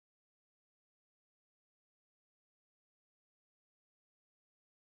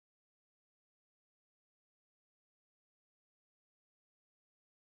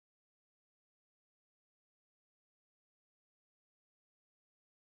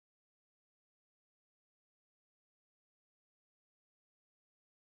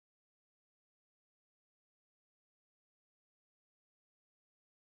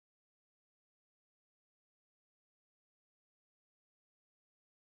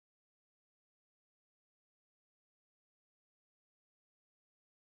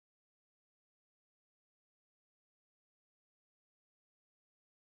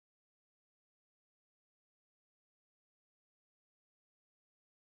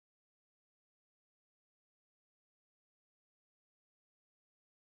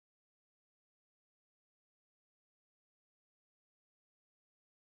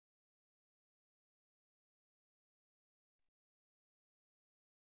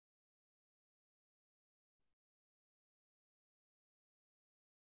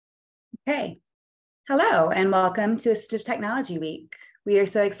Hey, hello, and welcome to Assistive Technology Week. We are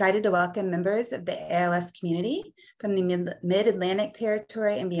so excited to welcome members of the ALS community from the Mid-Atlantic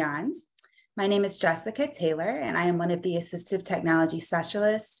Territory and beyond. My name is Jessica Taylor, and I am one of the Assistive Technology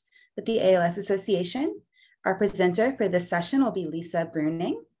Specialists with the ALS Association. Our presenter for this session will be Lisa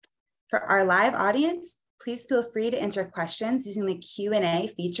Bruening. For our live audience, please feel free to enter questions using the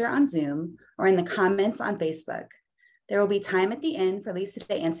Q&A feature on Zoom or in the comments on Facebook. There will be time at the end for Lisa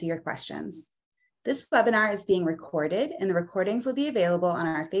to answer your questions. This webinar is being recorded, and the recordings will be available on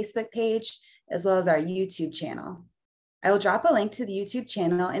our Facebook page as well as our YouTube channel. I will drop a link to the YouTube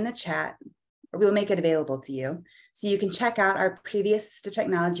channel in the chat, or we will make it available to you, so you can check out our previous Assistive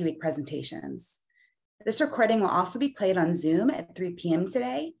Technology Week presentations. This recording will also be played on Zoom at 3 p.m.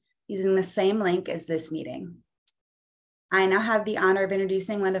 today using the same link as this meeting. I now have the honor of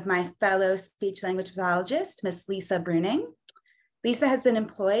introducing one of my fellow speech-language pathologists, Ms. Lisa Bruening. Lisa has been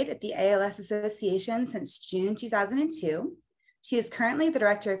employed at the ALS Association since June 2002. She is currently the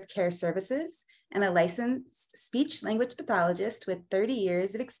Director of Care Services and a licensed speech-language pathologist with 30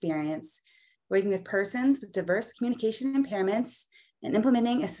 years of experience working with persons with diverse communication impairments and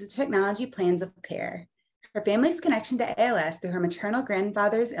implementing assistive technology plans of care. Her family's connection to ALS through her maternal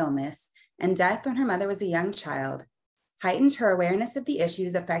grandfather's illness and death when her mother was a young child heightened her awareness of the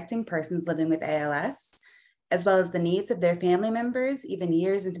issues affecting persons living with ALS, as well as the needs of their family members even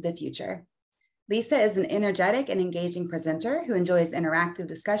years into the future. Lisa is an energetic and engaging presenter who enjoys interactive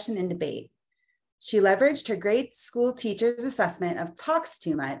discussion and debate. She leveraged her grade school teacher's assessment of talks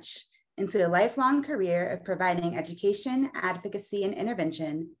too much into a lifelong career of providing education, advocacy, and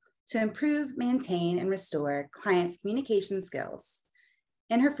intervention to improve, maintain, and restore clients' communication skills.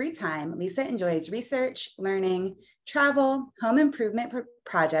 In her free time, Lisa enjoys research, learning, travel, home improvement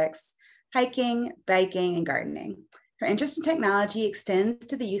projects, hiking, biking, and gardening. Her interest in technology extends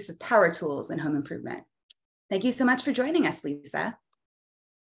to the use of power tools in home improvement. Thank you so much for joining us, Lisa.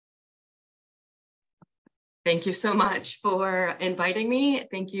 Thank you so much for inviting me.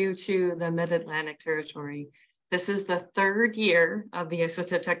 Thank you to the Mid-Atlantic Territory. This is the third year of the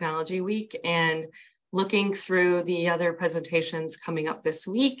Assistive Technology Week, and looking through the other presentations coming up this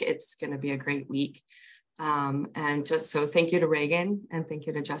week, it's going to be a great week. And just so thank you to Reagan and thank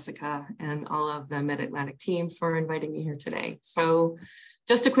you to Jessica and all of the Mid-Atlantic team for inviting me here today. So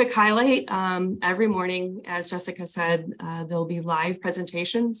just a quick highlight, every morning, as Jessica said, there'll be live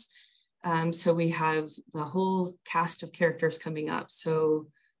presentations. So we have the whole cast of characters coming up. So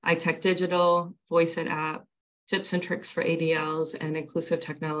iTech Digital, Voice It app, tips and tricks for ADLs, and inclusive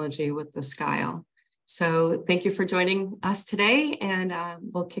technology with the Skyle. So thank you for joining us today, and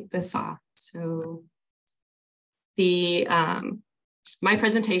we'll kick this off. So my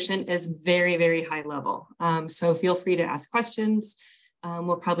presentation is very, very high level. So feel free to ask questions.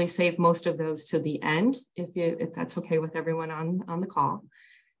 We'll probably save most of those to the end, if that's okay with everyone on the call.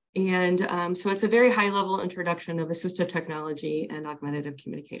 And so it's a very high level introduction of assistive technology and augmentative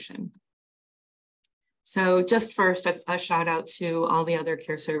communication. So just first, a shout out to all the other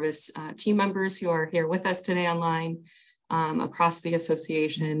care service team members who are here with us today online, across the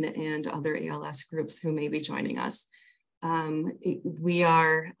association and other ALS groups who may be joining us. I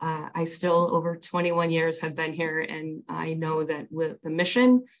still over 21 years have been here, and I know that with the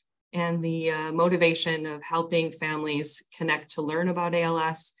mission and the motivation of helping families connect to learn about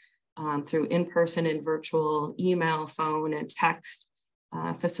ALS through in-person and virtual, email, phone, and text,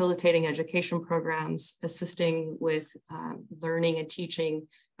 facilitating education programs, assisting with learning and teaching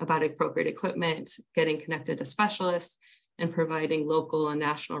about appropriate equipment, getting connected to specialists, and providing local and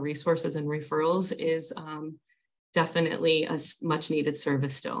national resources and referrals is definitely a much needed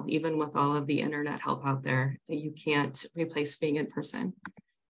service still. Even with all of the internet help out there, you can't replace being in person.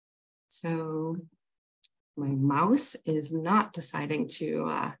 So my mouse is not deciding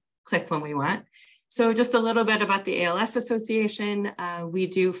to click when we want. So just a little bit about the ALS Association. We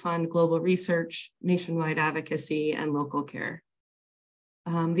do fund global research, nationwide advocacy, and local care.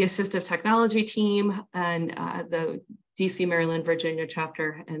 The Assistive Technology team and the DC, Maryland, Virginia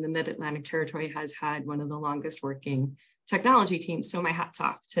chapter and the Mid-Atlantic Territory has had one of the longest working technology teams. So my hat's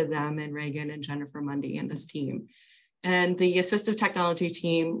off to them and Reagan and Jennifer Mundy and this team. And the Assistive Technology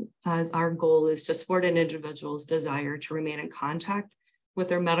team, our goal is to support an individual's desire to remain in contact with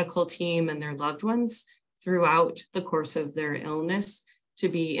their medical team and their loved ones throughout the course of their illness, to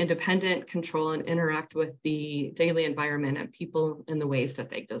be independent, control, and interact with the daily environment and people in the ways that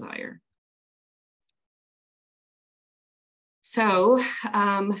they desire. So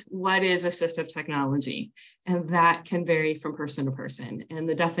what is assistive technology? And that can vary from person to person, and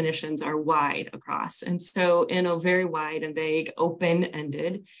the definitions are wide across. And so in a very wide and vague,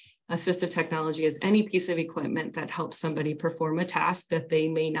 open-ended, assistive technology is any piece of equipment that helps somebody perform a task that they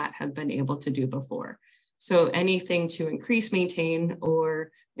may not have been able to do before. So anything to increase, maintain,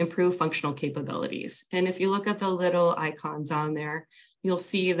 or improve functional capabilities. And if you look at the little icons on there, you'll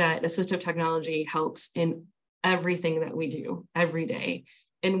see that assistive technology helps in everything that we do every day.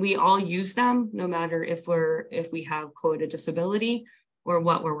 And we all use them, no matter if we have quote a disability or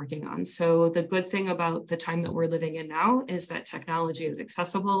what we're working on. So the good thing about the time that we're living in now is that technology is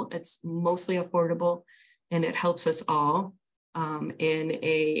accessible, it's mostly affordable, and it helps us all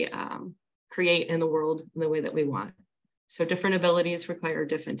create in the world in the way that we want. So different abilities require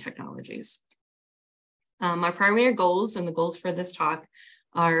different technologies. My primary goals and the goals for this talk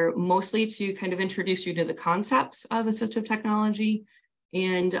are mostly to kind of introduce you to the concepts of assistive technology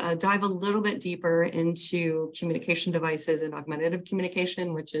and dive a little bit deeper into communication devices and augmentative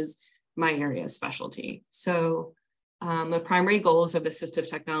communication, which is my area of specialty. So the primary goals of assistive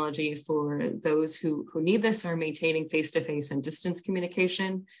technology for those who need this are maintaining face-to-face and distance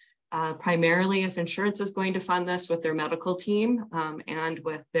communication, primarily if insurance is going to fund this with their medical team and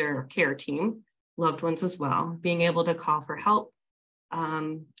with their care team, loved ones as well, being able to call for help,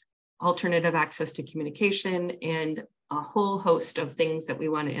 alternative access to communication, and a whole host of things that we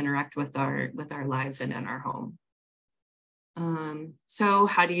want to interact with our lives and in our home. So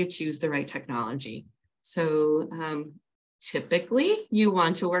how do you choose the right technology? So typically you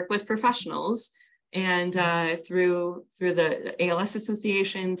want to work with professionals, and through the ALS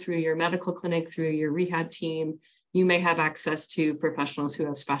Association, through your medical clinic, through your rehab team, you may have access to professionals who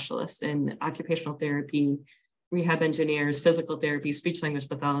have specialists in occupational therapy, rehab engineers, physical therapy, speech language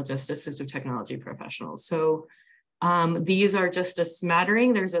pathologists, assistive technology professionals. So these are just a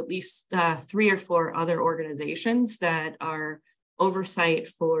smattering. There's at least 3 or 4 other organizations that are oversight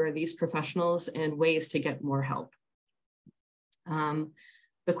for these professionals and ways to get more help.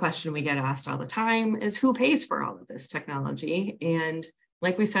 The question we get asked all the time is who pays for all of this technology? And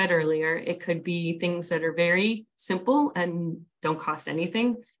like we said earlier, it could be things that are very simple and don't cost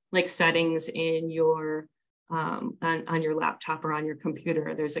anything, like settings in your on your laptop or on your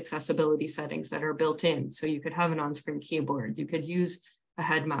computer. There's accessibility settings that are built in. So you could have an on-screen keyboard. You could use a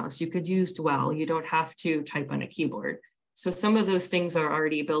head mouse. You could use Dwell. You don't have to type on a keyboard. So some of those things are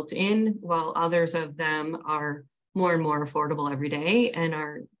already built in, while others of them are more and more affordable every day and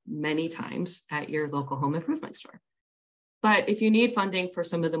are many times at your local home improvement store. But if you need funding for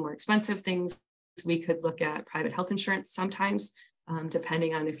some of the more expensive things, we could look at private health insurance sometimes,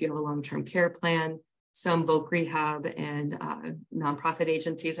 depending on if you have a long-term care plan. Some voc rehab and nonprofit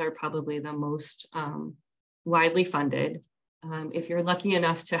agencies are probably the most widely funded. If you're lucky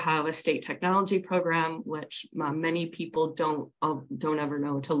enough to have a state technology program, which many people don't ever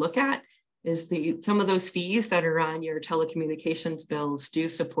know to look at, is some of those fees that are on your telecommunications bills do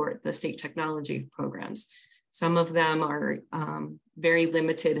support the state technology programs. Some of them are very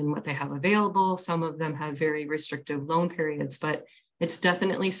limited in what they have available. Some of them have very restrictive loan periods, but it's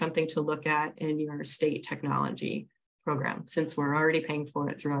definitely something to look at in your state technology program, since we're already paying for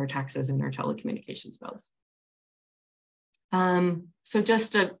it through our taxes and our telecommunications bills. So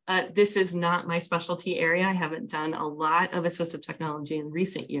just this is not my specialty area. I haven't done a lot of assistive technology in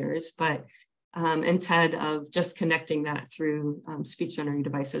recent years, but instead of just connecting that through speech generating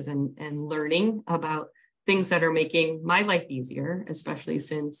devices and learning about things that are making my life easier, especially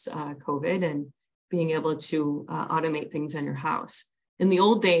since COVID, and being able to automate things in your house. In the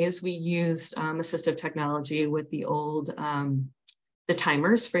old days, we used assistive technology with the old the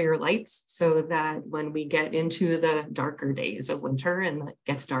timers for your lights, so that when we get into the darker days of winter and it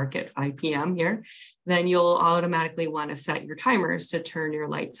gets dark at 5 p.m. here, then you'll automatically want to set your timers to turn your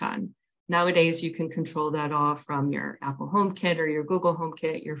lights on. Nowadays, you can control that all from your Apple HomeKit or your Google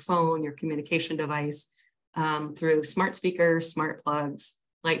HomeKit, your phone, your communication device, through smart speakers, smart plugs,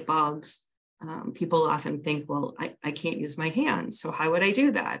 light bulbs. People often think, well, I can't use my hands, so how would I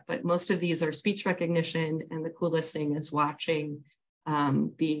do that? But most of these are speech recognition, and the coolest thing is watching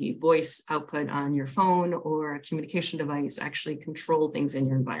the voice output on your phone or a communication device actually control things in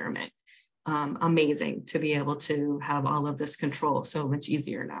your environment. Amazing to be able to have all of this control so much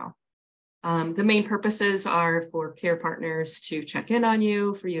easier now. The main purposes are for care partners to check in on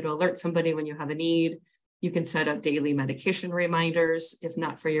you, for you to alert somebody when you have a need. You can set up daily medication reminders, if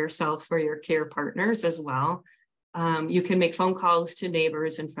not for yourself, for your care partners as well. You can make phone calls to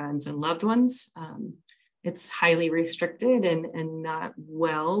neighbors and friends and loved ones. It's highly restricted and not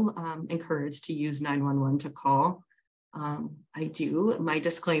well encouraged to use 911 to call. My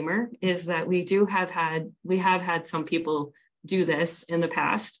disclaimer is that we have had some people do this in the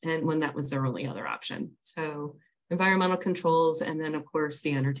past, and when that was their only other option. So environmental controls, and then of course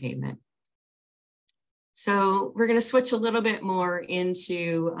the entertainment. So we're going to switch a little bit more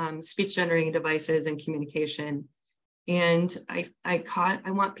into speech generating devices and communication. And I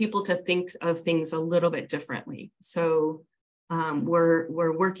want people to think of things a little bit differently. So we're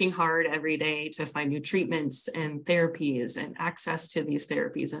working hard every day to find new treatments and therapies and access to these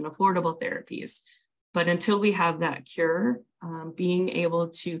therapies and affordable therapies. But until we have that cure, being able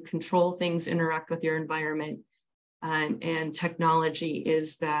to control things, interact with your environment, and technology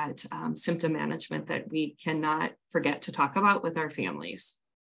is that symptom management that we cannot forget to talk about with our families.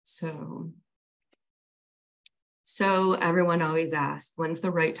 So everyone always asks, when's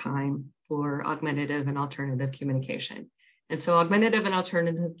the right time for augmentative and alternative communication? And so augmentative and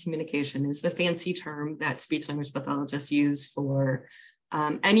alternative communication is the fancy term that speech language pathologists use for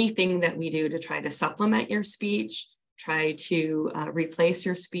anything that we do to try to supplement your speech, try to replace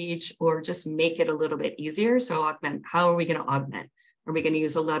your speech, or just make it a little bit easier. So augment, how are we going to augment? Are we going to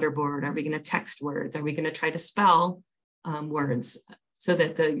use a letterboard? Are we going to text words? Are we going to try to spell words so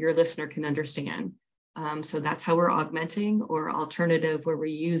that your listener can understand? So that's how we're augmenting, or alternative, where we're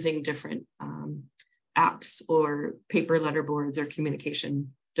using different apps or paper letterboards or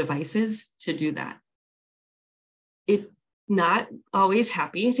communication devices to do that. It's not always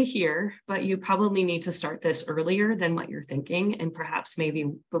happy to hear, but you probably need to start this earlier than what you're thinking, and perhaps maybe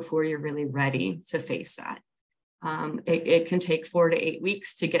before you're really ready to face that. It can take 4 to 8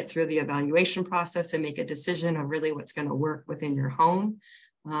 weeks to get through the evaluation process and make a decision of really what's going to work within your home.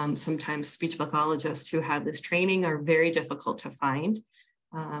 Sometimes speech pathologists who have this training are very difficult to find.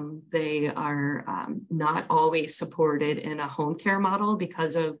 They are not always supported in a home care model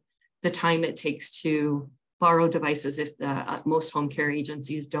because of the time it takes to borrow devices if most home care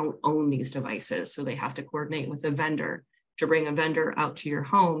agencies don't own these devices. So they have to coordinate with a vendor to bring a vendor out to your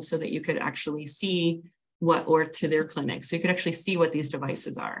home so that you could actually see or to their clinic. So you could actually see what these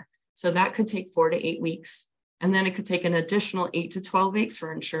devices are. So that could take 4 to 8 weeks. And then it could take an additional 8 to 12 weeks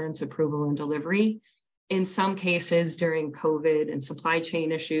for insurance approval and delivery. In some cases during COVID and supply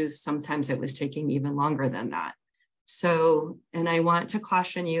chain issues, sometimes it was taking even longer than that. So, and I want to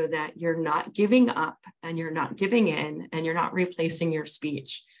caution you that you're not giving up and you're not giving in and you're not replacing your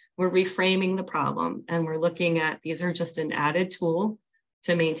speech. We're reframing the problem, and we're looking at these are just an added tool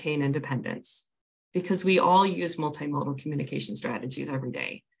to maintain independence, because we all use multimodal communication strategies every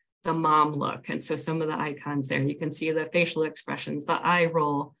day. The mom look, and so some of the icons there, you can see the facial expressions, the eye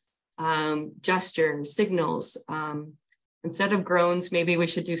roll, gestures, signals. Instead of groans, maybe we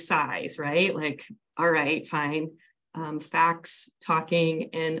should do sighs, right? Like, all right, fine. Facts, talking,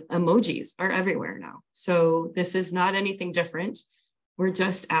 and emojis are everywhere now. So this is not anything different. We're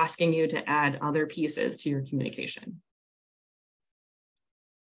just asking you to add other pieces to your communication.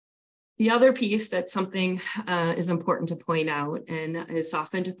 The other piece that's something is important to point out, and is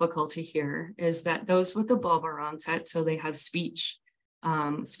often difficult to hear, is that those with the bulbar onset, so they have speech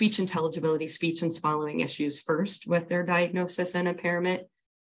intelligibility, speech and swallowing issues first with their diagnosis and impairment.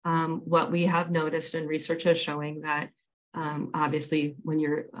 What we have noticed, and research is showing that obviously when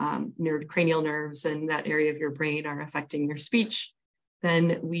your cranial nerves and that area of your brain are affecting your speech,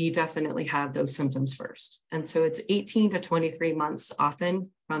 then we definitely have those symptoms first. And so it's 18 to 23 months often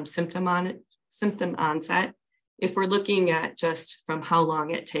from symptom onset. If we're looking at just from how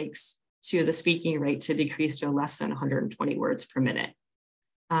long it takes to the speaking rate to decrease to less than 120 words per minute.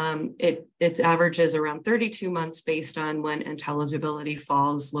 It averages around 32 months based on when intelligibility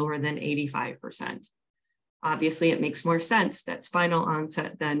falls lower than 85%. Obviously, it makes more sense that spinal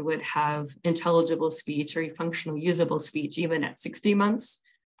onset then would have intelligible speech or functional usable speech even at 60 months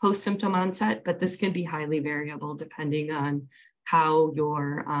post-symptom onset, but this can be highly variable depending on how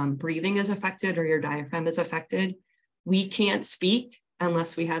your breathing is affected or your diaphragm is affected. We can't speak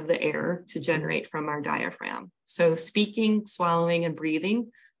unless we have the air to generate from our diaphragm. So speaking, swallowing, and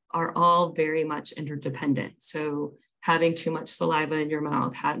breathing are all very much interdependent. So having too much saliva in your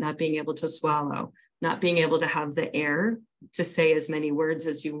mouth, not being able to swallow, not being able to have the air to say as many words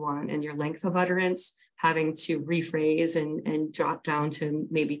as you want and your length of utterance, having to rephrase and drop down to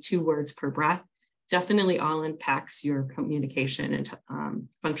maybe 2 words per breath, definitely all impacts your communication and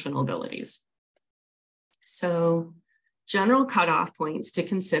functional abilities. So general cutoff points to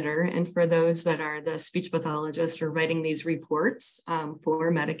consider, and for those that are the speech pathologists or writing these reports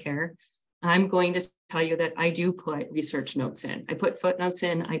for Medicare, I'm going to tell you that I do put research notes in. I put footnotes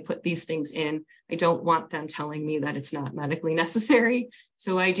in, I put these things in. I don't want them telling me that it's not medically necessary.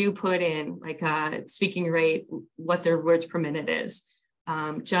 So I do put in like a speaking rate, what their words per minute is.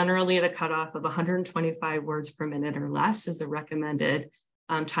 Generally the cutoff of 125 words per minute or less is the recommended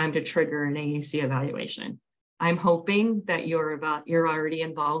time to trigger an AAC evaluation. I'm hoping that you're already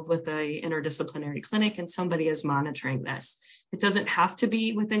involved with a interdisciplinary clinic and somebody is monitoring this. It doesn't have to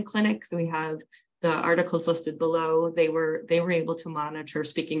be within clinic. We have the articles listed below. They were able to monitor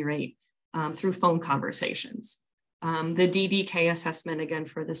speaking rate through phone conversations. The DDK assessment, again,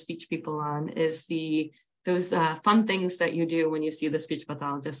 for the speech people on, is those fun things that you do when you see the speech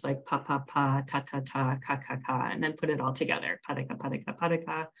pathologist, like pa, pa, pa, ta, ta, ta, ka, ka, ka, and then put it all together, padaka, padaka,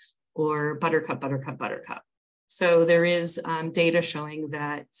 padaka, or buttercup, buttercup, buttercup. So there is data showing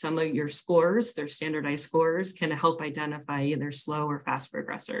that some of your scores, their standardized scores, can help identify either slow or fast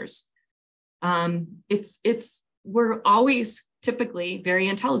progressors. We're always typically very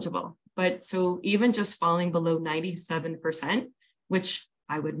intelligible, but so even just falling below 97%, which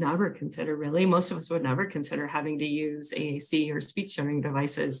I would never consider, really, most of us would never consider having to use AAC or speech sharing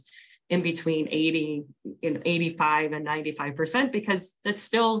devices in between 85 and 95%, because that's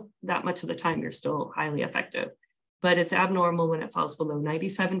still that much of the time you're still highly effective. But it's abnormal when it falls below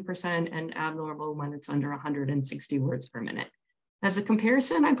 97% and abnormal when it's under 160 words per minute. As a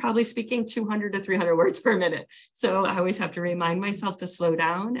comparison, I'm probably speaking 200 to 300 words per minute. So I always have to remind myself to slow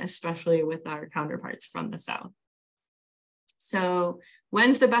down, especially with our counterparts from the South. So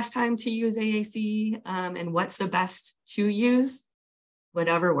when's the best time to use AAC and what's the best to use?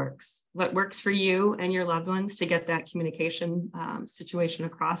 Whatever works. What works for you and your loved ones to get that communication situation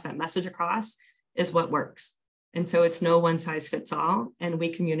across, that message across, is what works. And so it's no one size fits all, and we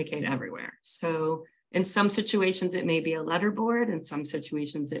communicate everywhere. So in some situations, it may be a letter board. In some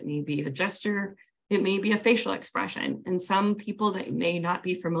situations, it may be a gesture. It may be a facial expression. And some people that may not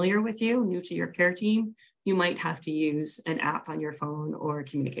be familiar with you, new to your care team, you might have to use an app on your phone or a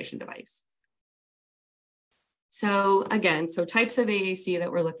communication device. So again, types of AAC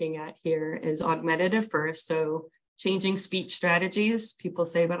that we're looking at here is augmentative first. So changing speech strategies. People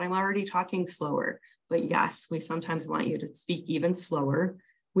say, but I'm already talking slower. But yes, we sometimes want you to speak even slower.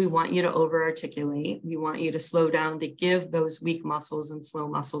 We want you to over-articulate. We want you to slow down to give those weak muscles and slow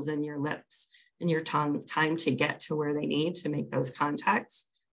muscles in your lips and your tongue time to get to where they need to make those contacts.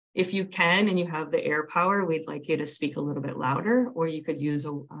 If you can and you have the air power, we'd like you to speak a little bit louder, or you could use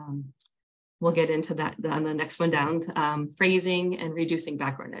we'll get into that on the next one down. Phrasing and reducing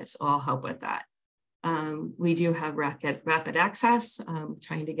backwardness all help with that. We do have rapid access,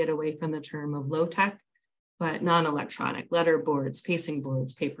 trying to get away from the term of low tech, but non-electronic letter boards, pacing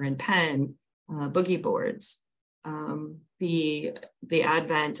boards, paper and pen, boogie boards. The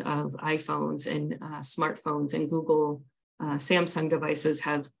advent of iPhones and smartphones and Google, Samsung devices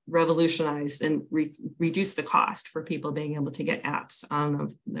have revolutionized and reduced the cost for people being able to get apps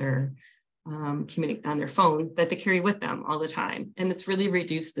on their on their phone that they carry with them all the time. And it's really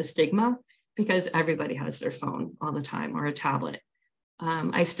reduced the stigma because everybody has their phone all the time or a tablet.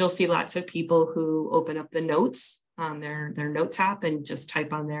 I still see lots of people who open up the notes on their notes app and just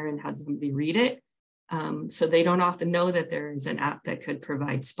type on there and have somebody read it. So they don't often know that there is an app that could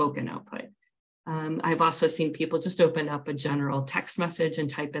provide spoken output. I've also seen people just open up a general text message and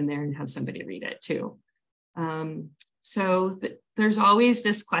type in there and have somebody read it too. There's always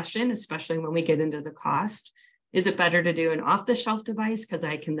this question, especially when we get into the cost. Is it better to do an off-the-shelf device because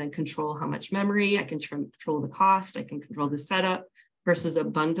I can then control how much memory, I can control the cost, I can control the setup, versus a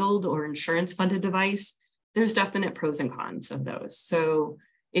bundled or insurance-funded device? There's definite pros and cons of those. So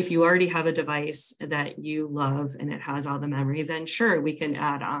if you already have a device that you love and it has all the memory, then sure, we can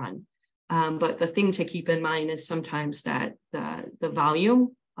add on. But the thing to keep in mind is sometimes that the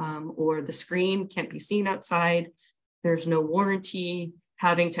volume or the screen can't be seen outside. There's no warranty.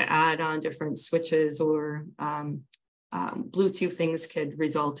 Having to add on different switches or Bluetooth things could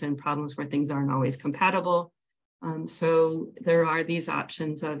result in problems where things aren't always compatible. So there are these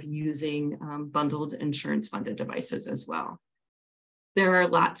options of using bundled insurance-funded devices as well. There are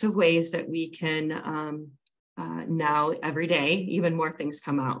lots of ways that we can now every day, even more things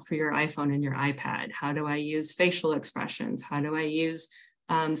come out for your iPhone and your iPad. How do I use facial expressions? How do I use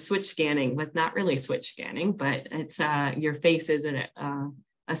switch scanning with not really switch scanning, but it's your face is a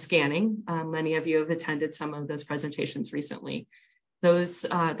scanning. Many of you have attended some of those presentations recently. Those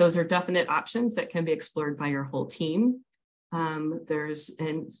are definite options that can be explored by your whole team. And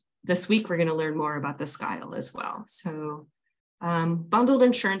this week, we're going to learn more about the Skyle as well. So bundled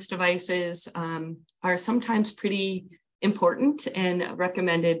insurance devices are sometimes pretty important and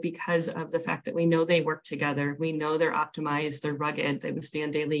recommended because of the fact that we know they work together. We know they're optimized, they're rugged, they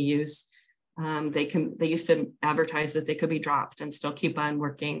withstand daily use. They used to advertise that they could be dropped and still keep on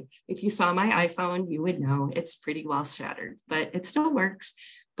working. If you saw my iPhone, you would know it's pretty well shattered, but it still works,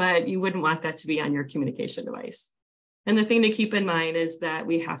 but you wouldn't want that to be on your communication device. And the thing to keep in mind is that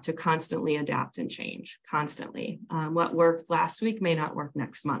we have to constantly adapt and change, constantly. What worked last week may not work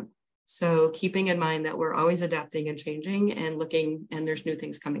next month. So keeping in mind that we're always adapting and changing and looking, and there's new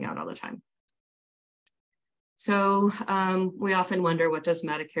things coming out all the time. So we often wonder, what does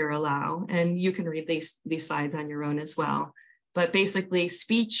Medicare allow? And you can read these slides on your own as well. But basically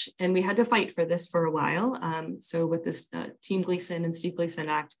speech, and we had to fight for this for a while. So with this Team Gleason and Steve Gleason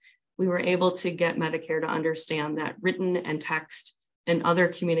Act, we were able to get Medicare to understand that written and text and other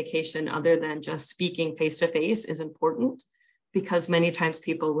communication other than just speaking face-to-face is important, because many times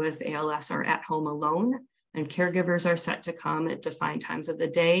people with ALS are at home alone and caregivers are set to come at defined times of the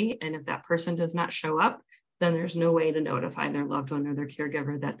day. And if that person does not show up, then there's no way to notify their loved one or their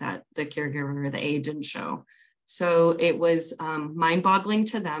caregiver that the caregiver or the aide didn't show. So it was mind-boggling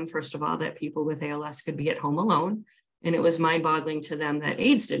to them, first of all, that people with ALS could be at home alone. And it was mind-boggling to them that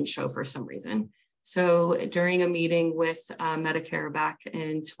aides didn't show for some reason. So during a meeting with Medicare back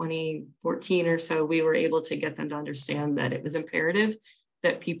in 2014 or so, we were able to get them to understand that it was imperative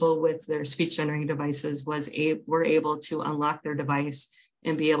that people with their speech generating devices were able to unlock their device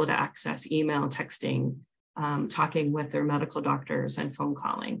and be able to access email, texting, talking with their medical doctors, and phone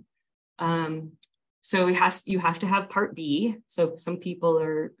calling. So you have to have Part B. So some people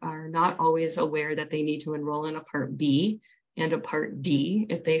are not always aware that they need to enroll in a Part B and a Part D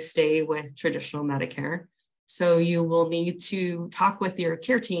if they stay with traditional Medicare. So you will need to talk with your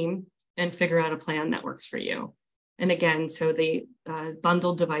care team and figure out a plan that works for you. And again, so the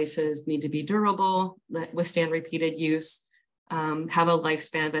bundled devices need to be durable, withstand repeated use, have a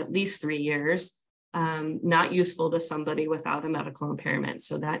lifespan of at least 3 years, not useful to somebody without a medical impairment.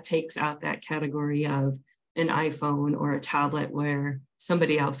 So that takes out that category of an iPhone or a tablet where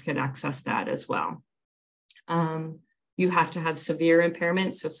somebody else could access that as well. You have to have severe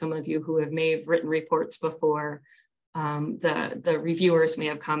impairment. So some of you who may have written reports before, the reviewers may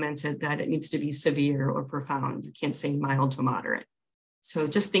have commented that it needs to be severe or profound. You can't say mild to moderate. So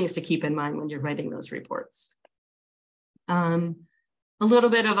just things to keep in mind when you're writing those reports. A little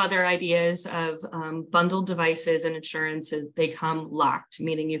bit of other ideas of bundled devices and insurances. They come locked,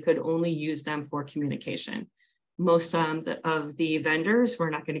 meaning you could only use them for communication. Most of the vendors, we're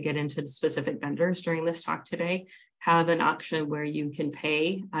not going to get into the specific vendors during this talk today, have an option where you can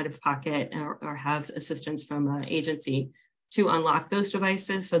pay out of pocket or have assistance from an agency to unlock those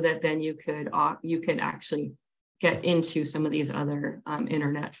devices, so that then you could actually get into some of these other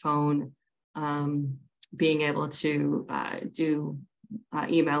internet, phone, being able to do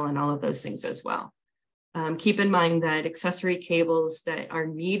email and all of those things as well. Keep in mind that accessory cables that are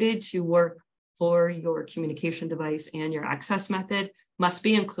needed to work for your communication device and your access method must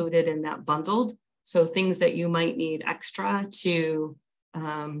be included in that bundled. So things that you might need extra to,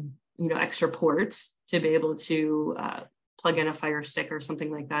 extra ports to be able to plug in a Fire Stick or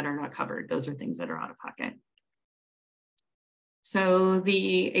something like that are not covered. Those are things that are out of pocket. So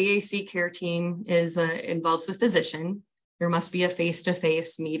the AAC care team involves the physician. There must be a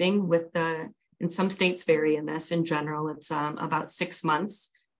face-to-face meeting with and some states vary in this. In general, it's about 6 months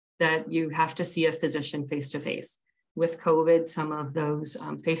that you have to see a physician face-to-face. With COVID, some of those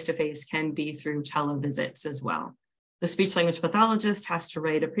face-to-face can be through televisits as well. The speech language pathologist has to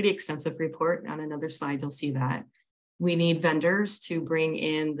write a pretty extensive report. On another slide, you'll see that. We need vendors to bring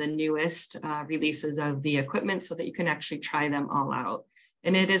in the newest releases of the equipment so that you can actually try them all out.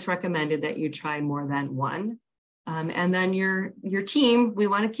 And it is recommended that you try more than one. And then your team, we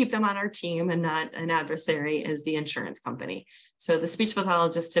want to keep them on our team and not an adversary, as the insurance company. So the speech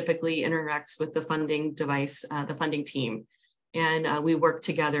pathologist typically interacts with the funding device, the funding team. And we work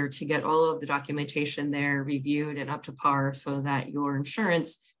together to get all of the documentation there reviewed and up to par so that your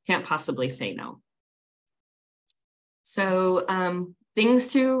insurance can't possibly say no. So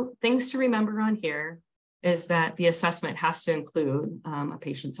things to remember on here is that the assessment has to include a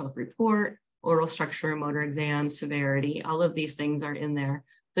patient self-report, oral structure, motor exam, severity. All of these things are in there.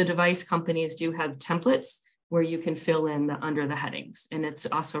 The device companies do have templates where you can fill in under the headings. And it's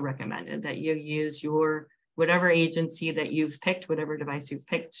also recommended that you use your whatever agency that you've picked, whatever device you've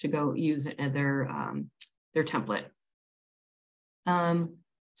picked, to go use their template.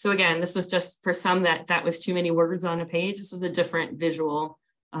 So again, this is just for some that was too many words on a page. This is a different visual,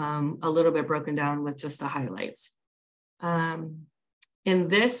 a little bit broken down with just the highlights. In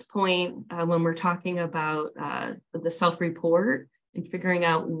this point, when we're talking about the self-report and figuring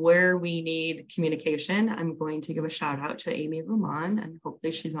out where we need communication, I'm going to give a shout out to Amy Roman, and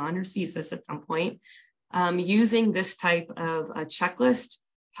hopefully she's on or sees this at some point. Using this type of a checklist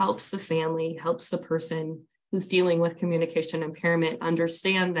helps the family, helps the person who's dealing with communication impairment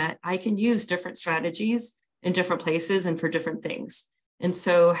understand that I can use different strategies in different places and for different things. And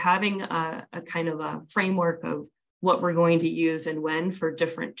so having a kind of a framework of what we're going to use and when for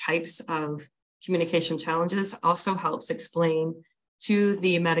different types of communication challenges also helps explain to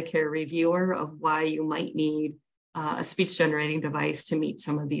the Medicare reviewer of why you might need a speech generating device to meet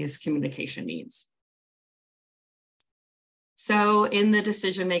some of these communication needs. So in the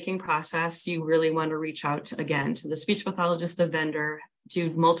decision-making process, you really want to reach out again to the speech pathologist, the vendor, do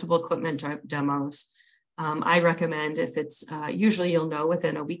multiple equipment demos. I recommend if it's, usually you'll know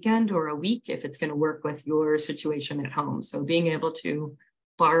within a weekend or a week if it's going to work with your situation at home. So being able to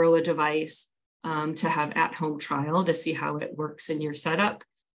borrow a device to have at-home trial to see how it works in your setup.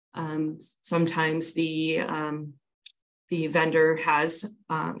 Sometimes the vendor has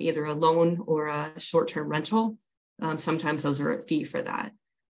either a loan or a short-term rental. Sometimes those are a fee for that.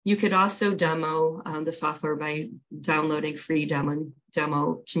 You could also demo the software by downloading free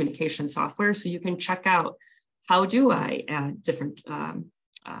demo communication software. So you can check out, how do I add different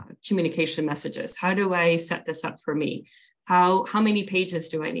communication messages? How do I set this up for me? How many pages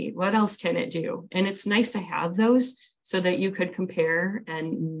do I need? What else can it do? And it's nice to have those so that you could compare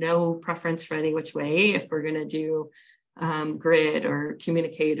and no preference for any which way if we're going to do grid or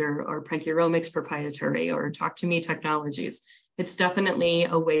communicator or Prankiromics proprietary or talk to me technologies. It's definitely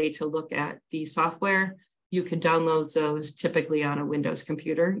a way to look at the software. You could download those typically on a Windows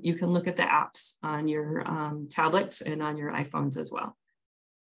computer. You can look at the apps on your tablets and on your iPhones as well.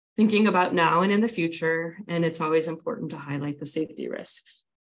 Thinking about now and in the future, and it's always important to highlight the safety risks.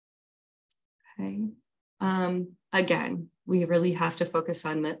 Okay. Again, we really have to focus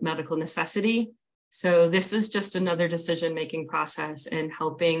on medical necessity. So this is just another decision-making process and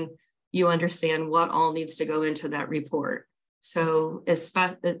helping you understand what all needs to go into that report. So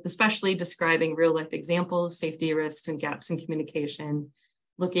especially describing real-life examples, safety risks and gaps in communication,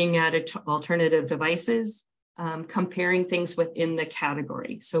 looking at alternative devices, comparing things within the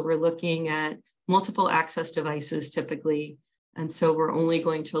category. So we're looking at multiple access devices typically. And so we're only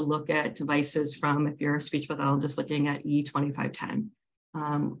going to look at devices from, if you're a speech pathologist, looking at E2510,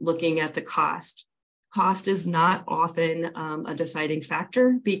 looking at the cost. Cost is not often a deciding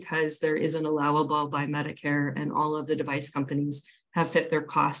factor because there is an allowable by Medicare and all of the device companies have fit their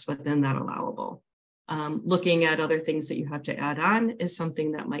cost within that allowable. Looking at other things that you have to add on is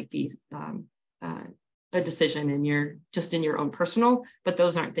something that might be a decision in your own personal, but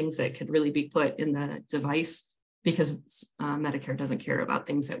those aren't things that could really be put in the device because Medicare doesn't care about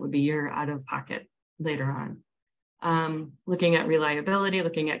things that would be your out of pocket later on. Looking at reliability,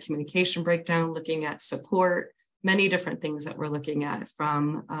 looking at communication breakdown, looking at support, many different things that we're looking at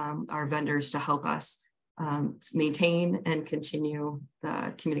from our vendors to help us maintain and continue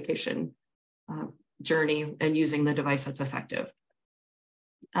the communication journey and using the device that's effective.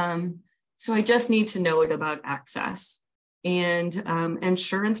 So I just need to note about access. And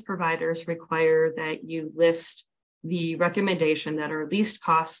insurance providers require that you list the recommendation that are least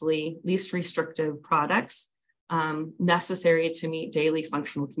costly, least restrictive products necessary to meet daily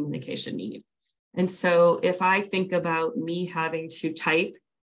functional communication need. And so if I think about me having to type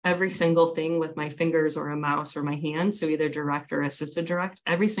every single thing with my fingers or a mouse or my hand, so either direct or assisted direct,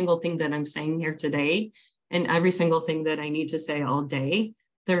 every single thing that I'm saying here today and every single thing that I need to say all day,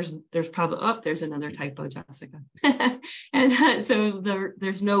 there's probably, oh, there's another typo, Jessica. And so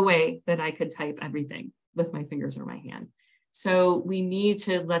there's no way that I could type everything with my fingers or my hand. So we need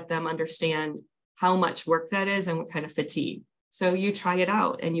to let them understand how much work that is and what kind of fatigue. So you try it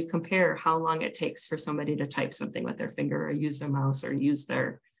out and you compare how long it takes for somebody to type something with their finger or use their mouse or use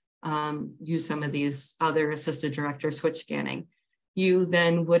some of these other assisted direct or switch scanning. You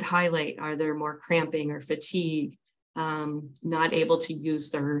then would highlight, are there more cramping or fatigue, not able to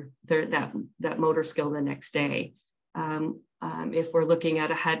use that motor skill the next day. If we're looking at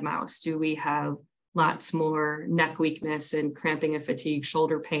a head mouse, do we have lots more neck weakness and cramping and fatigue,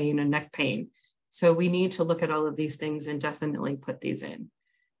 shoulder pain and neck pain? So we need to look at all of these things and definitely put these in.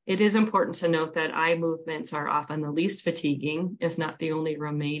 It is important to note that eye movements are often the least fatiguing, if not the only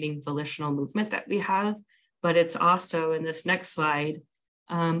remaining volitional movement that we have, but it's also in this next slide,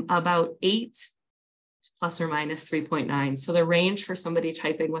 about 8 plus or minus 3.9. So the range for somebody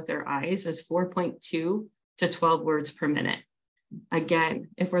typing with their eyes is 4.2 to 12 words per minute. Again,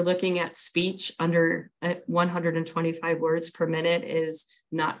 if we're looking at speech under 125 words per minute is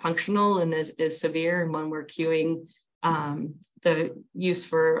not functional and is severe. And when we're cueing the use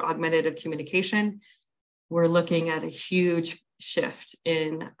for augmentative communication, we're looking at a huge shift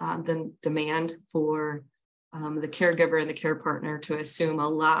in the demand for the caregiver and the care partner to assume a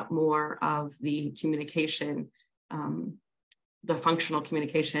lot more of the communication, the functional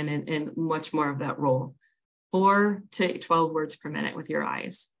communication and much more of that role. 4 to 12 words per minute with your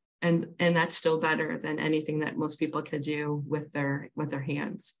eyes. And that's still better than anything that most people could do with their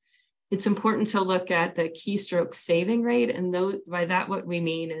hands. It's important to look at the keystroke saving rate. And by that, what we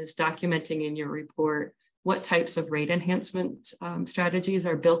mean is documenting in your report what types of rate enhancement strategies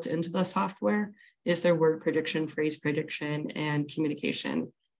are built into the software. Is there word prediction, phrase prediction, and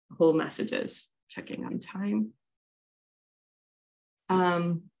communication, whole messages? Checking on time.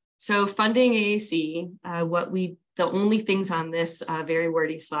 So funding AAC, the only things on this very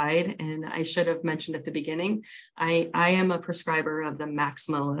wordy slide, and I should have mentioned at the beginning, I am a prescriber of the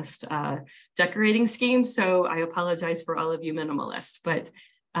maximalist decorating scheme, so I apologize for all of you minimalists, but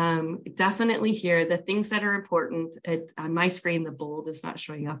definitely here, the things that are important, on my screen, the bold is not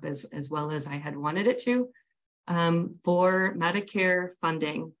showing up as well as I had wanted it to. For Medicare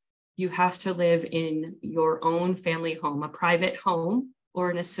funding, you have to live in your own family home, a private home, or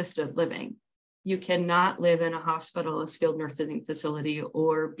an assisted living. You cannot live in a hospital, a skilled nursing facility,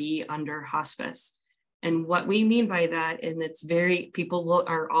 or be under hospice. And what we mean by that, and people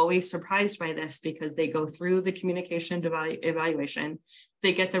are always surprised by this because they go through the communication evaluation,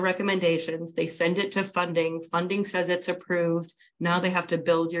 they get the recommendations, they send it to funding says it's approved, now they have to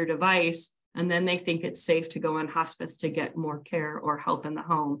build your device, and then they think it's safe to go on hospice to get more care or help in the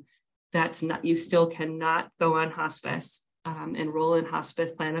home. That's not, you still cannot go on hospice, enroll in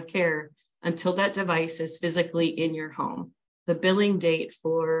hospice plan of care until that device is physically in your home. The billing date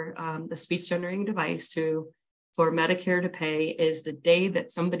for the speech generating device for Medicare to pay is the day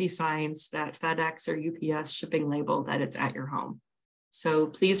that somebody signs that FedEx or UPS shipping label that it's at your home. So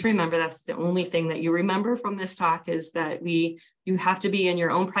please remember, that's the only thing that you remember from this talk, is that you have to be in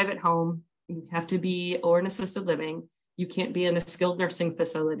your own private home, you have to be, or an assisted living, you can't be in a skilled nursing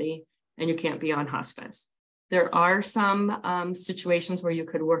facility, and you can't be on hospice. There are some situations where you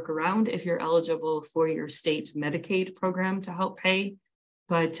could work around if you're eligible for your state Medicaid program to help pay,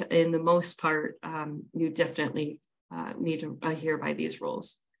 but in the most part, you definitely need to adhere by these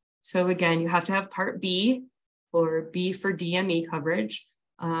rules. So again, you have to have Part B, or B for DME coverage.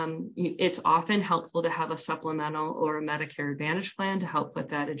 It's often helpful to have a supplemental or a Medicare Advantage plan to help with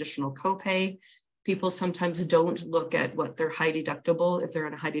that additional copay. People sometimes don't look at what their high deductible, if they're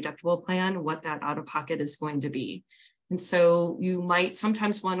in a high deductible plan, what that out-of-pocket is going to be. And so you might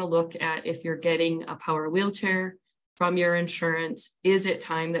sometimes want to look at, if you're getting a power wheelchair from your insurance, is it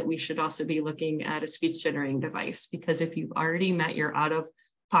time that we should also be looking at a speech generating device? Because if you've already met your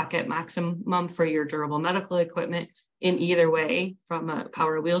out-of-pocket maximum for your durable medical equipment in either way from a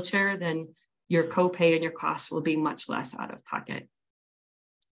power wheelchair, then your copay and your costs will be much less out of pocket.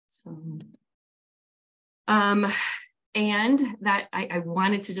 So. And that I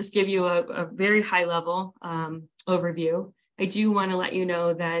wanted to just give you a very high level overview. I do want to let you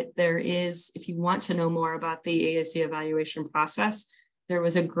know that there is, if you want to know more about the AAC evaluation process, there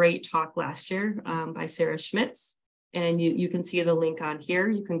was a great talk last year by Sarah Schmitz, and you can see the link on here.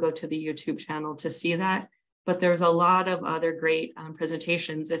 You can go to the YouTube channel to see that. But there's a lot of other great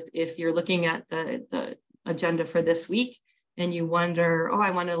presentations. If you're looking at the agenda for this week, and you wonder, oh,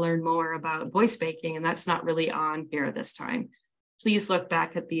 I want to learn more about voice banking, and that's not really on here this time, please look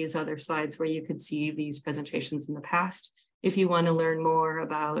back at these other slides where you could see these presentations in the past. If you want to learn more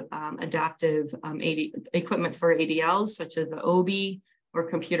about adaptive equipment for ADLs, such as the OB or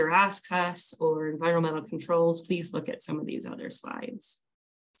computer access or environmental controls, please look at some of these other slides.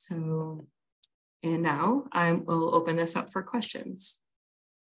 So, and now I will open this up for questions.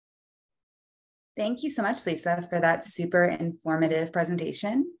 Thank you so much, Lisa, for that super informative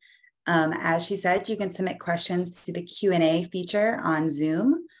presentation. As she said, you can submit questions to the Q&A feature on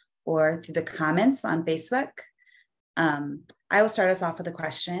Zoom or through the comments on Facebook. I will start us off with a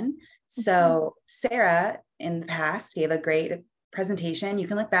question. So Sarah, in the past, gave a great presentation you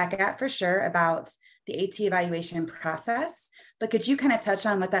can look back at for sure about the AT evaluation process, but could you kind of touch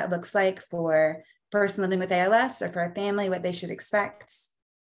on what that looks like for a person living with ALS or for a family, what they should expect?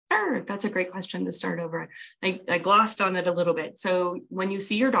 Sure, that's a great question to start over. I glossed on it a little bit. So when you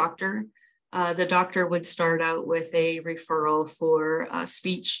see your doctor, the doctor would start out with a referral for a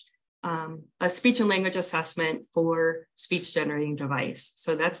speech and language assessment for speech generating device.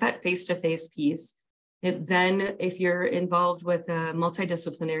 So that's that face-to-face piece. Then if you're involved with a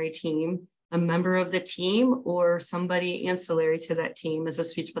multidisciplinary team, a member of the team or somebody ancillary to that team as a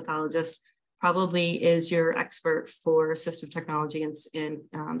speech pathologist probably is your expert for assistive technology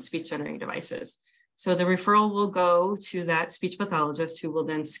and speech generating devices. So the referral will go to that speech pathologist who will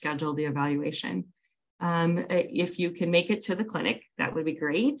then schedule the evaluation. If you can make it to the clinic, that would be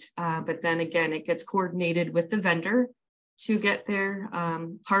great. But then again, it gets coordinated with the vendor to get there.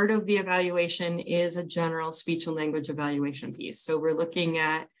 Part of the evaluation is a general speech and language evaluation piece. So we're looking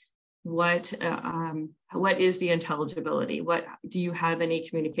at what is the intelligibility? What do you have any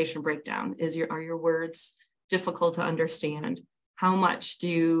communication breakdown? Are your words difficult to understand? How much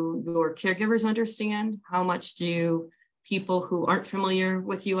do your caregivers understand? How much do people who aren't familiar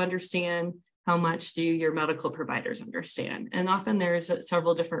with you understand? How much do your medical providers understand? And often there's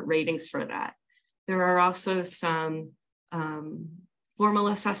several different ratings for that. There are also some formal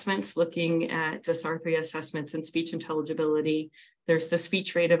assessments looking at dysarthria assessments and speech intelligibility. There's the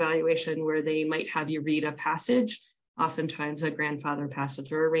speech rate evaluation where they might have you read a passage, oftentimes a grandfather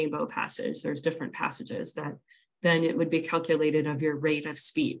passage or a rainbow passage. There's different passages that then it would be calculated of your rate of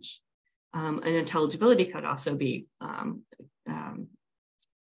speech. And intelligibility could also be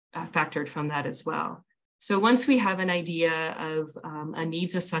factored from that as well. So once we have an idea of a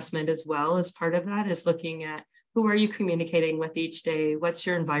needs assessment as well, as part of that is looking at who are you communicating with each day? What's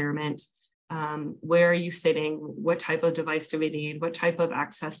your environment? Where are you sitting? What type of device do we need? What type of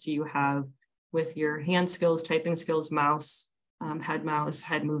access do you have with your hand skills, typing skills, mouse, head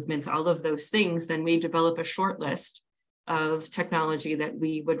movements, all of those things? Then we develop a short list of technology that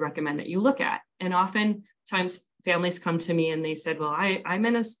we would recommend that you look at. And oftentimes families come to me and they said, well, I'm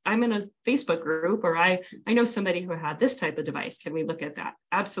in a Facebook group, or I know somebody who had this type of device. Can we look at that?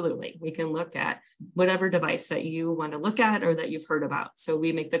 Absolutely. We can look at whatever device that you want to look at or that you've heard about. So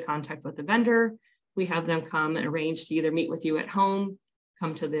we make the contact with the vendor. We have them come and arrange to either meet with you at home,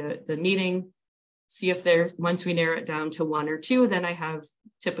 come to the meeting, see if there's, once we narrow it down to one or two, then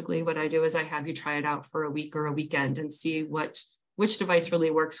typically what I do is I have you try it out for a week or a weekend and see which device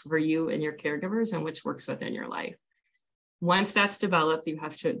really works for you and your caregivers and which works within your life. Once that's developed,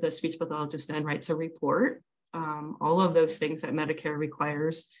 the speech pathologist then writes a report, all of those things that Medicare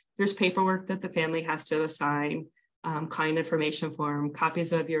requires. There's paperwork that the family has to assign, client information form,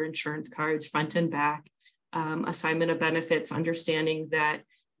 copies of your insurance cards, front and back, assignment of benefits, understanding that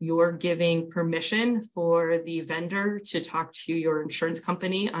you're giving permission for the vendor to talk to your insurance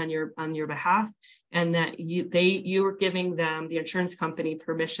company on your behalf, and that you're giving them, the insurance company,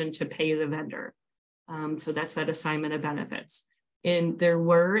 permission to pay the vendor. So that's that assignment of benefits. And there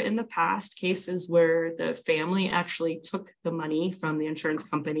were in the past cases where the family actually took the money from the insurance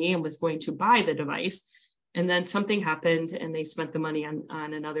company and was going to buy the device. And then something happened and they spent the money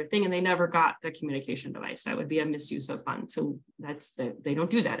on another thing and they never got the communication device. That would be a misuse of funds. So they don't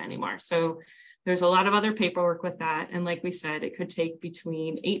do that anymore. So there's a lot of other paperwork with that. And like we said, it could take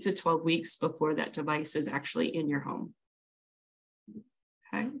between 8 to 12 weeks before that device is actually in your home.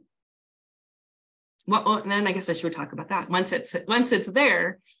 Okay. Well, and then I guess I should talk about that. Once it's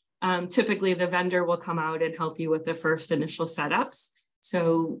there, typically the vendor will come out and help you with the first initial setups.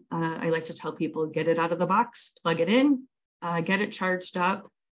 So I like to tell people, get it out of the box, plug it in, get it charged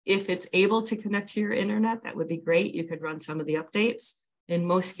up. If it's able to connect to your internet, that would be great. You could run some of the updates. In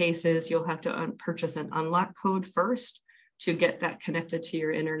most cases, you'll have to purchase an unlock code first to get that connected to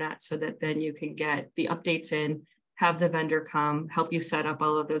your internet so that then you can get the updates in, have the vendor come, help you set up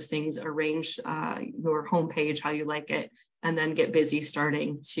all of those things, arrange your homepage how you like it, and then get busy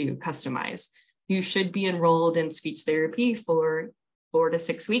starting to customize. You should be enrolled in speech therapy for 4 to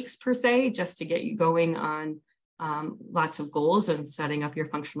 6 weeks per se, just to get you going on lots of goals and setting up your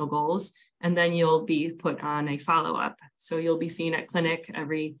functional goals. And then you'll be put on a follow-up. So you'll be seen at clinic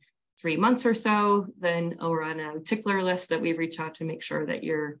every 3 months or so, then or on a tickler list that we reach out to make sure that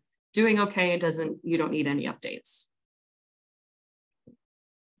you're doing okay. You don't need any updates.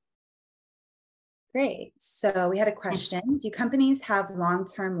 Great. So we had a question. Do companies have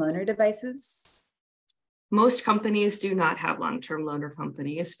long-term loaner devices? Most companies do not have long-term loaner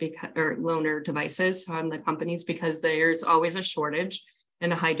loaner devices on the companies because there's always a shortage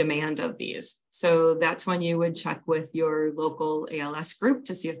and a high demand of these. So that's when you would check with your local ALS group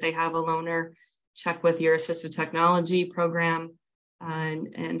to see if they have a loaner, check with your assistive technology program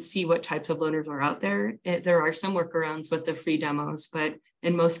and see what types of loaners are out there. There are some workarounds with the free demos, but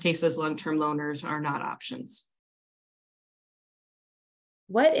in most cases, long-term loaners are not options.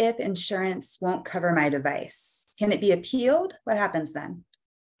 What if insurance won't cover my device? Can it be appealed? What happens then?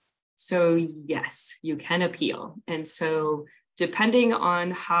 So yes, you can appeal. And so depending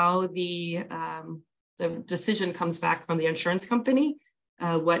on how the decision comes back from the insurance company,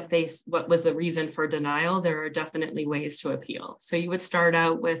 what was the reason for denial, there are definitely ways to appeal. So you would start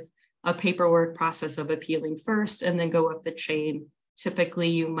out with a paperwork process of appealing first and then go up the chain. Typically,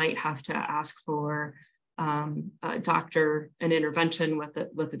 you might have to ask for an intervention with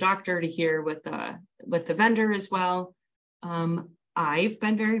the doctor to hear with the vendor as well. I've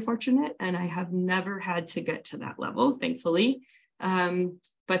been very fortunate and I have never had to get to that level, thankfully.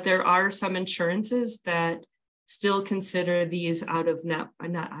 But there are some insurances that still consider these not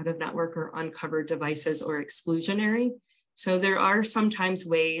out of network or uncovered devices or exclusionary. So there are sometimes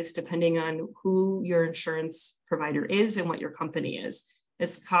ways, depending on who your insurance provider is and what your company is.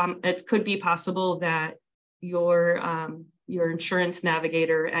 It could be possible that your insurance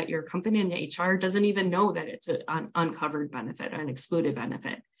navigator at your company in the HR doesn't even know that it's an uncovered benefit, an excluded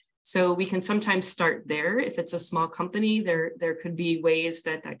benefit. So we can sometimes start there. If it's a small company, there could be ways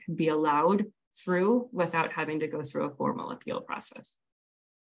that could be allowed through without having to go through a formal appeal process.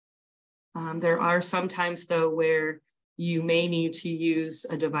 There are some times, though, where you may need to use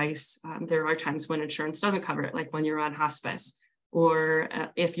a device. There are times when insurance doesn't cover it, like when you're on hospice, or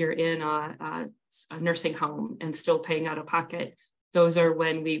if you're in a nursing home and still paying out of pocket. Those are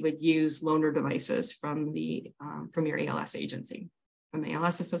when we would use loaner devices from your ALS agency, from the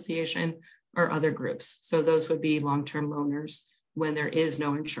ALS Association or other groups. So those would be long-term loaners when there is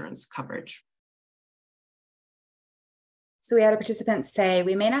no insurance coverage. So we had a participant say,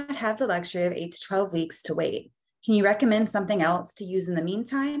 we may not have the luxury of 8 to 12 weeks to wait. Can you recommend something else to use in the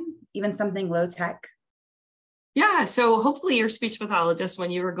meantime, even something low tech? Yeah, so hopefully your speech pathologist,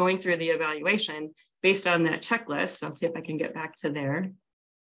 when you were going through the evaluation, based on that checklist, I'll see if I can get back to there.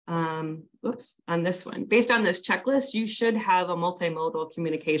 On this one, based on this checklist, you should have a multimodal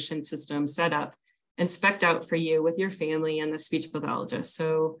communication system set up and spec'd out for you with your family and the speech pathologist.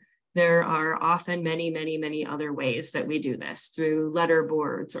 So there are often many, many, many other ways that we do this, through letter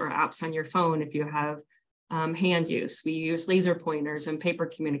boards or apps on your phone if you have hand use. We use laser pointers and paper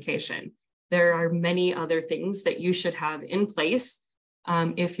communication. There are many other things that you should have in place.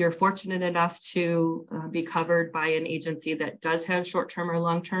 If you're fortunate enough to be covered by an agency that does have short-term or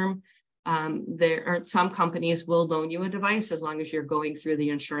long-term, there are some companies will loan you a device as long as you're going through the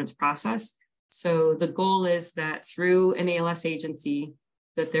insurance process. So the goal is that through an ALS agency,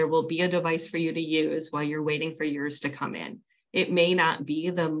 that there will be a device for you to use while you're waiting for yours to come in. It may not be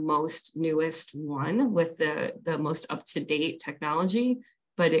the most newest one with the most up-to-date technology,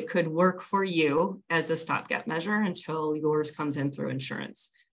 but it could work for you as a stopgap measure until yours comes in through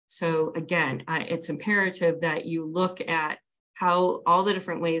insurance. So again, it's imperative that you look at how all the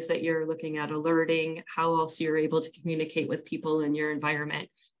different ways that you're looking at alerting, how else you're able to communicate with people in your environment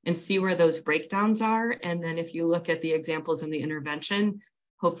and see where those breakdowns are. And then if you look at the examples in the intervention,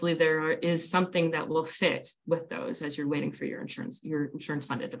 hopefully there is something that will fit with those as you're waiting for your insurance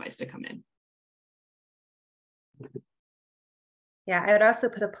funded device to come in. Yeah, I would also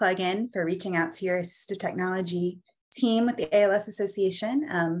put a plug in for reaching out to your assistive technology team with the ALS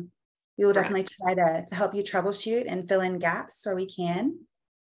Association. We will definitely try to help you troubleshoot and fill in gaps where we can,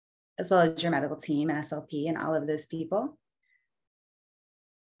 as well as your medical team and SLP and all of those people.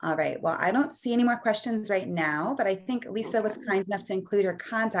 All right, well, I don't see any more questions right now, but I think Lisa was kind enough to include her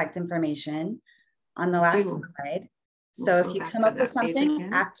contact information on the last slide. So if you come up with something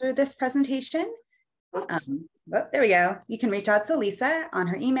after this presentation, there we go. You can reach out to Lisa on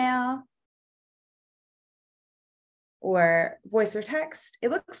her email or voice or text. It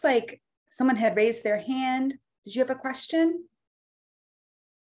looks like someone had raised their hand. Did you have a question?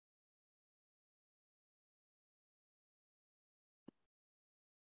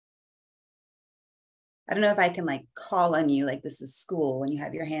 I don't know if I can like call on you like this is school when you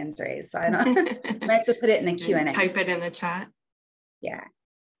have your hands raised. So I don't I have to put it in the Q&A. Type it in the chat. Yeah.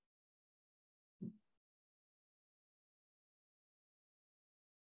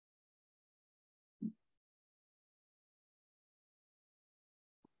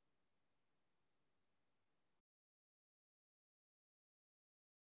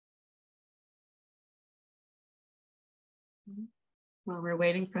 While we're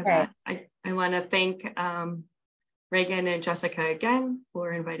waiting for that, I want to thank Reagan and Jessica again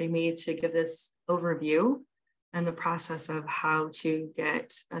for inviting me to give this overview and the process of how to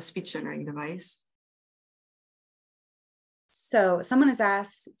get a speech generating device. So someone has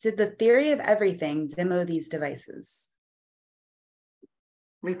asked, did the theory of everything demo these devices?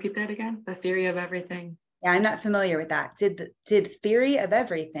 Repeat that again, the theory of everything. Yeah, I'm not familiar with that. Did theory of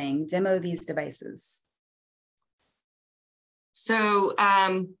everything demo these devices? So,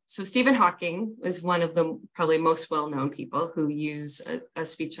 so Stephen Hawking is one of the probably most well-known people who use a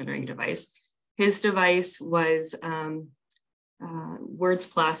speech generating device. His device was Words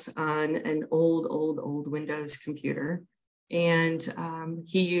Plus on an old Windows computer. And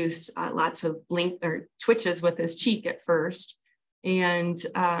he used lots of blink or twitches with his cheek at first. And,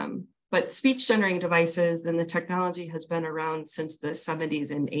 but speech generating devices and the technology has been around since the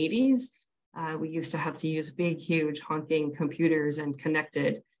 70s and 80s. We used to have to use big, huge honking computers and connect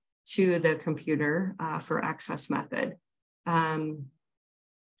it to the computer for access method.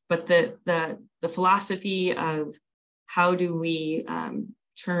 But the philosophy of how do we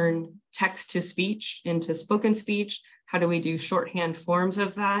turn text to speech into spoken speech, how do we do shorthand forms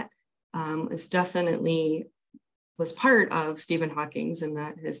of that, is definitely was part of Stephen Hawking's and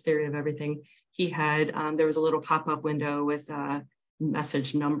that his theory of everything. He had, there was a little pop-up window with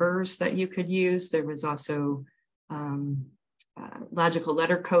message numbers that you could use. There was also logical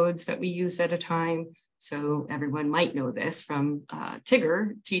letter codes that we used at a time. So everyone might know this from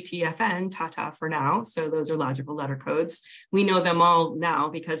Tigger, TTFN, Tata for now. So those are logical letter codes. We know them all now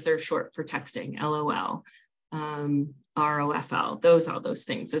because they're short for texting, LOL, ROFL, all those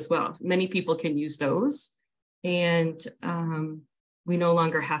things as well. Many people can use those. And we no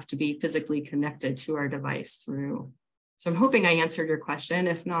longer have to be physically connected to our device through. So I'm hoping I answered your question.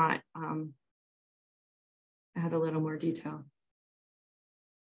 If not, add a little more detail.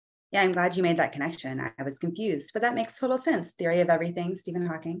 Yeah, I'm glad you made that connection. I was confused, but that makes total sense. Theory of everything, Stephen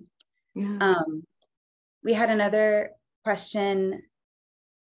Hawking. Yeah. We had another question.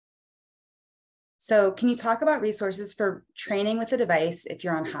 So can you talk about resources for training with the device if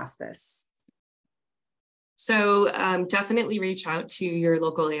you're on hospice? So definitely reach out to your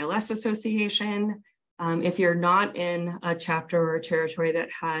local ALS association. If you're not in a chapter or a territory that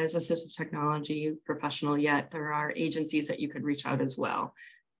has assistive technology professional yet, there are agencies that you could reach out as well.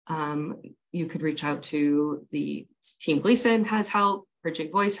 You could reach out to the Team Gleason has help,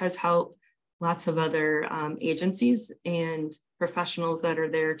 Bridging Voice has help, lots of other agencies and professionals that are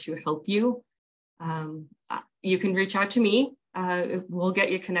there to help you. You can reach out to me. We'll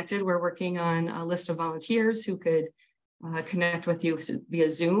get you connected. We're working on a list of volunteers who could connect with you via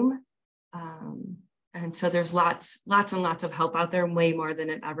Zoom. And so there's lots and lots of help out there, way more than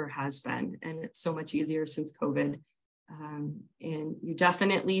it ever has been. And it's so much easier since COVID. And you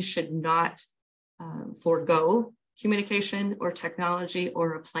definitely should not forego communication or technology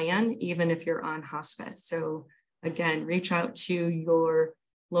or a plan, even if you're on hospice. So again, reach out to your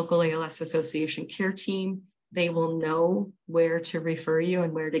local ALS Association care team. They will know where to refer you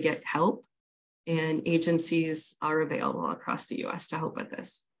and where to get help. And agencies are available across the US to help with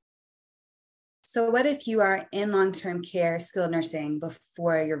this. So what if you are in long-term care, skilled nursing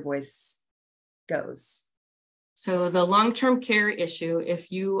before your voice goes? So the long-term care issue,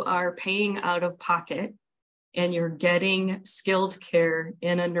 if you are paying out of pocket and you're getting skilled care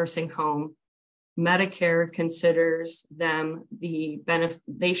in a nursing home, Medicare considers them the benefit,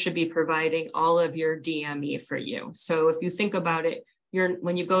 they should be providing all of your DME for you. So if you think about it,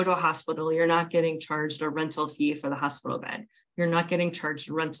 when you go to a hospital, you're not getting charged a rental fee for the hospital bed. You're not getting charged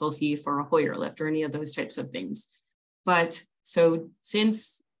a rental fee for a Hoyer lift or any of those types of things. But so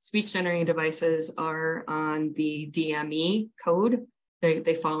since speech generating devices are on the DME code,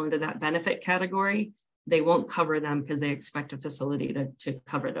 they fall into that benefit category. They won't cover them because they expect a facility to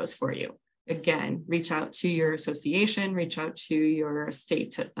cover those for you. Again, reach out to your association, reach out to your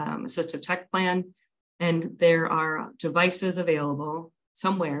state assistive tech plan, and there are devices available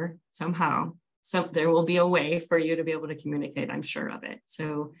somewhere, somehow. There will be a way for you to be able to communicate, I'm sure of it.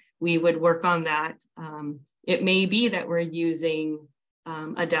 So we would work on that. It may be that we're using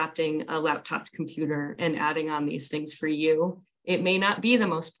adapting a laptop computer and adding on these things for you. It may not be the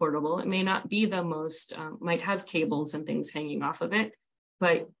most portable. It may not be the most, might have cables and things hanging off of it,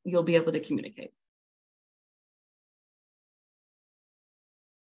 but you'll be able to communicate.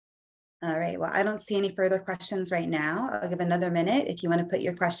 All right, well, I don't see any further questions right now. I'll give another minute if you want to put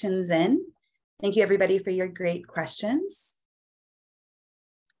your questions in. Thank you everybody for your great questions.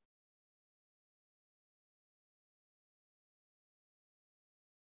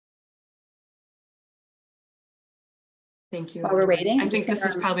 Thank you. While we're waiting, I think this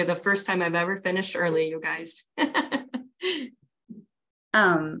is probably the first time I've ever finished early, you guys.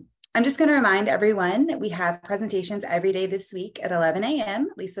 I'm just going to remind everyone that we have presentations every day this week at 11 a.m.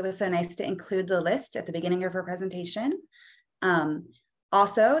 Lisa was so nice to include the list at the beginning of her presentation.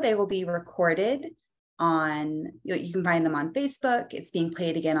 Also, they will be recorded on, you can find them on Facebook. It's being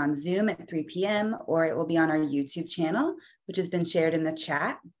played again on Zoom at 3 p.m. or it will be on our YouTube channel, which has been shared in the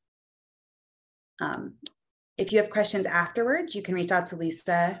chat. If you have questions afterwards, you can reach out to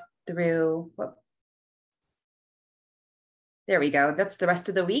Lisa through, there we go. That's the rest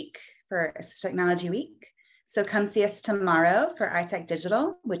of the week for Assistive Technology Week. So come see us tomorrow for iTech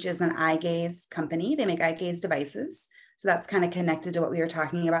Digital, which is an eye gaze company. They make eye gaze devices. So that's kind of connected to what we were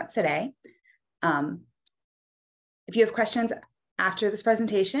talking about today. If you have questions after this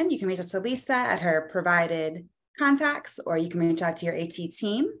presentation, you can reach out to Lisa at her provided contacts, or you can reach out to your AT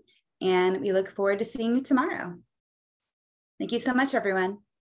team. and we look forward to seeing you tomorrow. Thank you so much, everyone.